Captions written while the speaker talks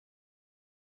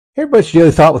Hey everybody, it's Daily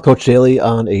Thought with Coach Daly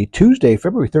on a Tuesday,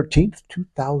 February 13th,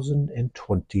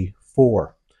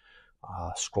 2024.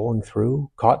 Scrolling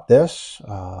through, caught this.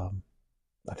 I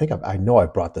know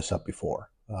I've brought this up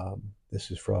before. This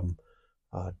is from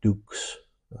Duke's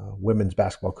women's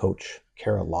basketball coach,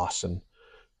 Kara Lawson.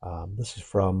 This is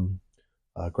from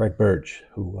Greg Burge,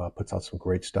 who puts out some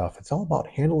great stuff. It's all about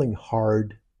handling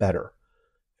hard better.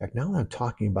 In fact, now that I'm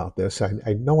talking about this,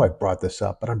 I know I've brought this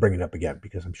up, but I'm bringing it up again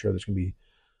because I'm sure there's going to be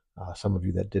some of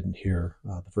you that didn't hear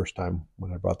the first time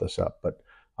when I brought this up, but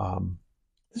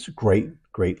this is a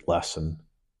great lesson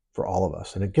for all of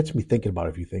us. And it gets me thinking about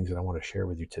a few things that I want to share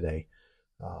with you today.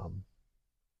 Um,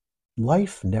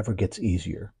 Life never gets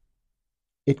easier.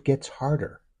 It gets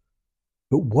harder.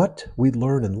 But what we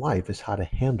learn in life is how to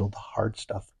handle the hard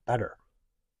stuff better.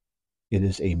 It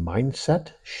is a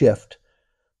mindset shift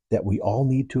that we all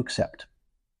need to accept.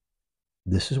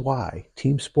 This is why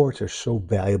team sports are so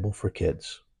valuable for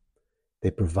kids. They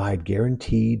provide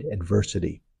guaranteed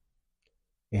adversity.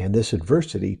 And this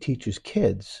adversity teaches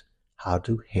kids how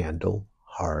to handle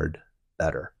hard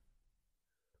better.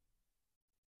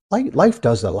 Life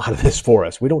does a lot of this for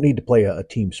us. We don't need to play a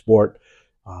team sport.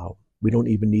 We don't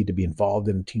even need to be involved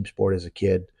in a team sport as a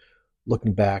kid.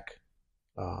 Looking back,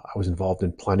 I was involved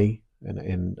in plenty,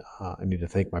 and I need to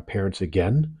thank my parents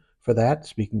again for that.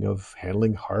 Speaking of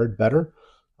handling hard better,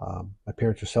 my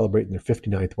parents are celebrating their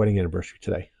 59th wedding anniversary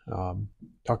today.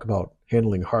 Talk about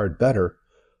handling hard better.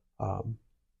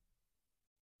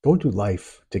 Going through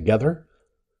life together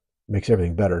makes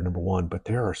everything better, number one, but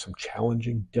there are some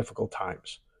challenging, difficult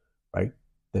times, right?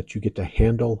 That you get to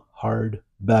handle hard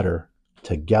better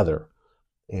together.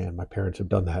 And my parents have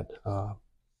done that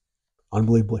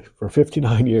unbelievably for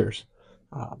 59 years.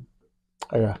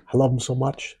 I love them so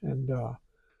much, and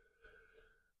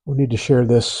we need to share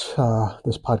this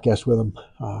podcast with them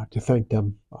to thank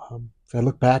them. If I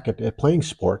look back at playing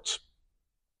sports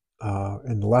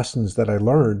and the lessons that I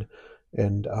learned,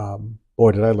 and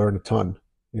boy, did I learn a ton.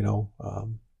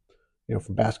 From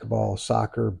basketball,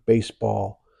 soccer,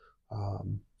 baseball,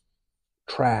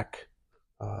 track.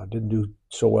 Didn't do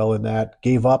so well in that.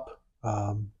 Gave up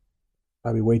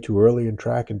probably way too early in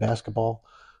track and basketball.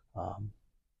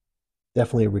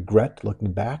 Definitely a regret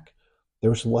looking back. There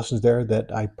were some lessons there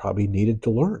that I probably needed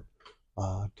to learn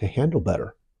to handle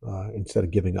better instead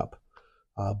of giving up.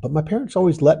 But my parents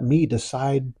always let me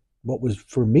decide what was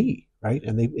for me, right?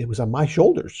 And it was on my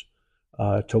shoulders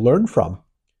to learn from.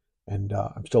 And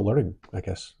I'm still learning, I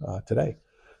guess, today.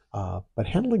 But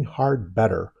handling hard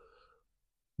better,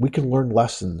 we can learn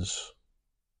lessons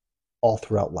all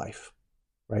throughout life,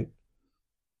 right?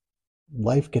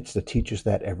 Life gets to teach us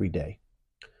that every day.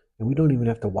 And we don't even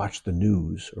have to watch the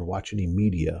news or watch any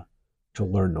media to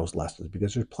learn those lessons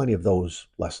because there's plenty of those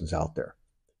lessons out there.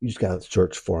 You just got to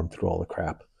search for them through all the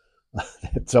crap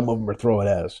that some of them are throwing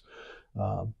at us.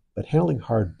 But handling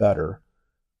hard better,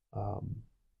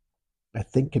 I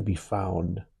think, can be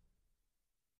found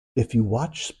if you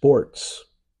watch sports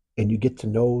and you get to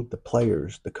know the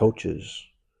players, the coaches,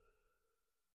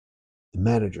 the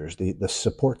managers, the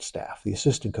support staff, the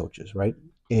assistant coaches, right?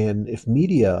 And if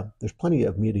media, there's plenty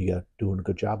of media doing a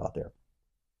good job out there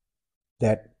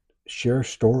that share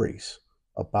stories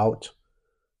about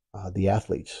the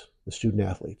athletes, the student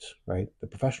athletes, right? The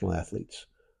professional athletes,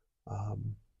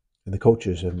 and the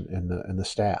coaches and the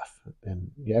staff and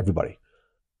everybody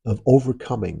of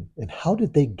overcoming, and how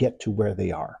did they get to where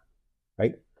they are,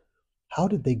 right? How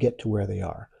did they get to where they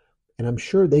are? And I'm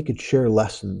sure they could share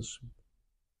lessons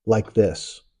like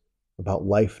this about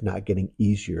life not getting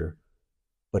easier,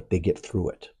 but they get through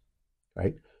it,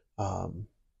 right?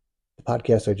 The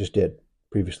podcast I just did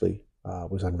previously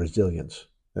was on resilience.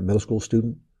 A middle school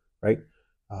student, right?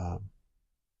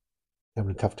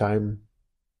 Having a tough time,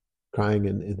 crying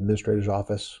in the administrator's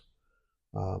office,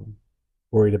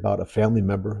 worried about a family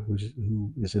member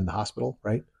who is in the hospital,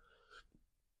 right?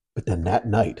 But then that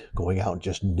night, going out and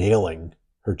just nailing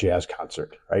her jazz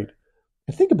concert, right?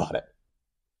 And think about it.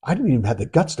 I didn't even have the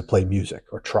guts to play music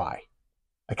or try.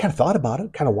 I kind of thought about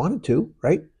it, kind of wanted to,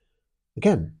 right?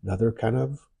 Again, another kind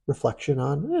of reflection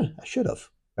on, I should have,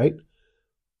 right?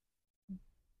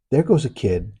 There goes a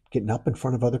kid getting up in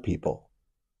front of other people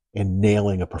and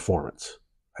nailing a performance,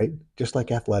 right? Just like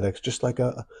athletics, just like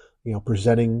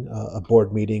presenting a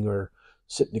board meeting or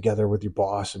sitting together with your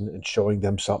boss and showing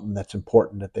them something that's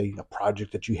important a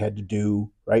project that you had to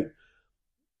do, right?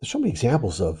 There's so many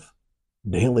examples of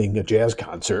nailing a jazz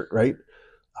concert, right?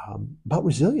 About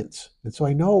resilience. And so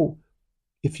I know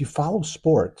if you follow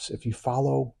sports, if you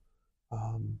follow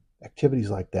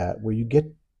activities like that, where you get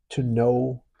to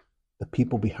know the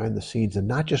people behind the scenes and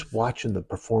not just watching the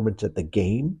performance at the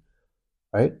game,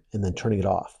 right? And then turning it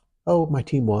off. Oh, my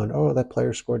team won. Oh, that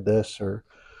player scored this, or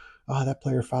oh, that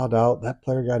player fouled out. That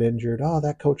player got injured. Oh,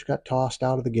 that coach got tossed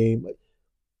out of the game.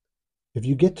 If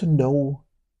you get to know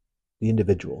the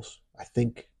individuals, I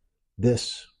think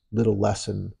this little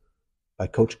lesson by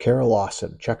Coach Kara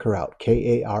Lawson, check her out,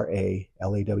 Karalawson.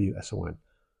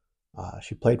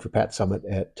 She played for Pat Summitt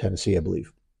at Tennessee, I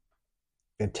believe.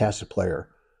 Fantastic player,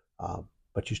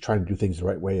 but she's trying to do things the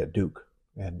right way at Duke.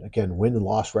 And again, win and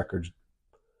loss records,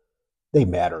 they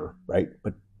matter, right?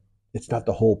 But it's not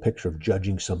the whole picture of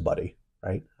judging somebody,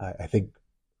 right? I think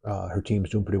her team's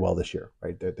doing pretty well this year,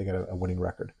 right? They got a winning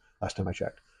record last time I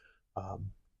checked.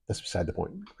 That's beside the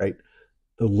point, right?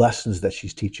 The lessons that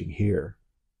she's teaching here,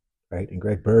 right? And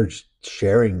Greg Bird's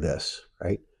sharing this,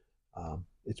 right?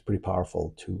 It's pretty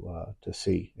powerful to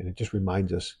see, and it just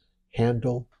reminds us: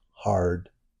 handle hard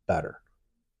better,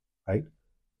 right?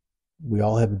 We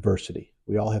all have adversity.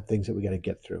 We all have things that we got to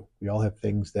get through. We all have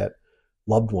things that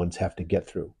loved ones have to get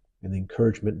through, and the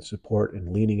encouragement and support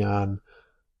and leaning on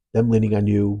them, leaning on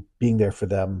you, being there for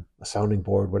them, a sounding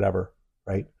board, whatever,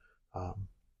 right? Um,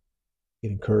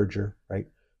 an encourager, right?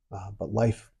 But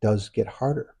life does get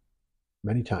harder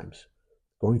many times.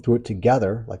 Going through it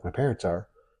together, like my parents are,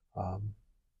 um,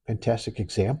 fantastic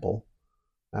example,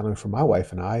 not only for my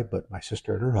wife and I, but my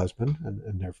sister and her husband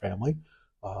and their family.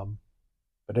 Um,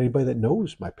 but anybody that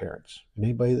knows my parents, and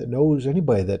anybody that knows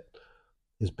anybody that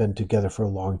has been together for a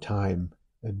long time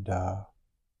and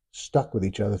stuck with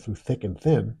each other through thick and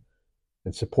thin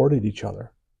and supported each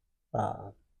other,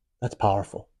 uh, that's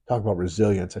powerful. Talk about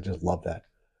resilience. I just love that.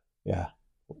 Yeah.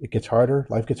 It gets harder.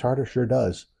 Life gets harder. Sure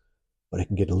does. But it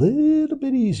can get a little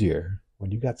bit easier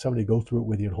when you got somebody to go through it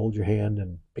with you and hold your hand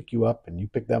and pick you up and you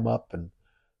pick them up. And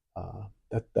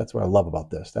that's what I love about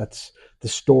this. That's the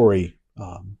story.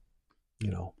 You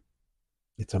know,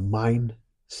 it's a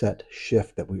mindset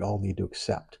shift that we all need to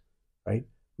accept, right?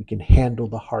 We can handle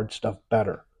the hard stuff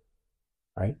better,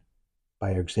 right?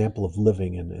 By our example of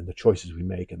living and the choices we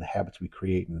make and the habits we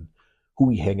create and who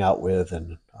we hang out with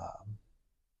and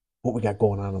what we got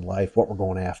going on in life, what we're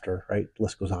going after, right? The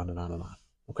list goes on and on and on.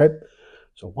 Okay.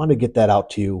 So I wanted to get that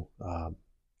out to you.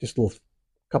 Just a little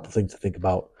couple things to think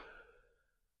about.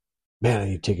 Man, I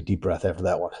need to take a deep breath after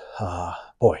that one.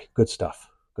 Boy, good stuff.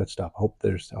 Good stuff. I hope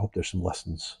there's some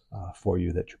lessons for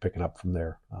you that you're picking up from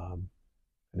there. And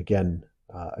again,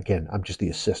 I'm just the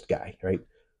assist guy, right?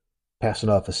 Passing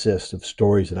off assists of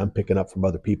stories that I'm picking up from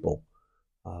other people.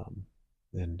 Um,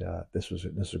 and this is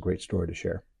a great story to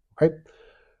share. Okay.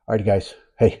 All right, guys.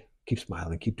 Hey, keep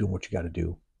smiling. Keep doing what you got to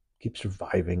do. Keep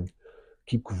surviving.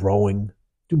 Keep growing.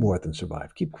 Do more than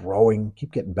survive. Keep growing.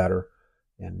 Keep getting better,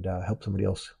 and help somebody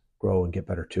else grow and get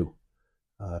better too.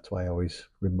 That's why I always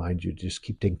remind you to just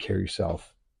keep taking care of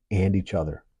yourself and each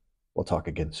other. We'll talk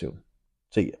again soon.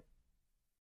 See you.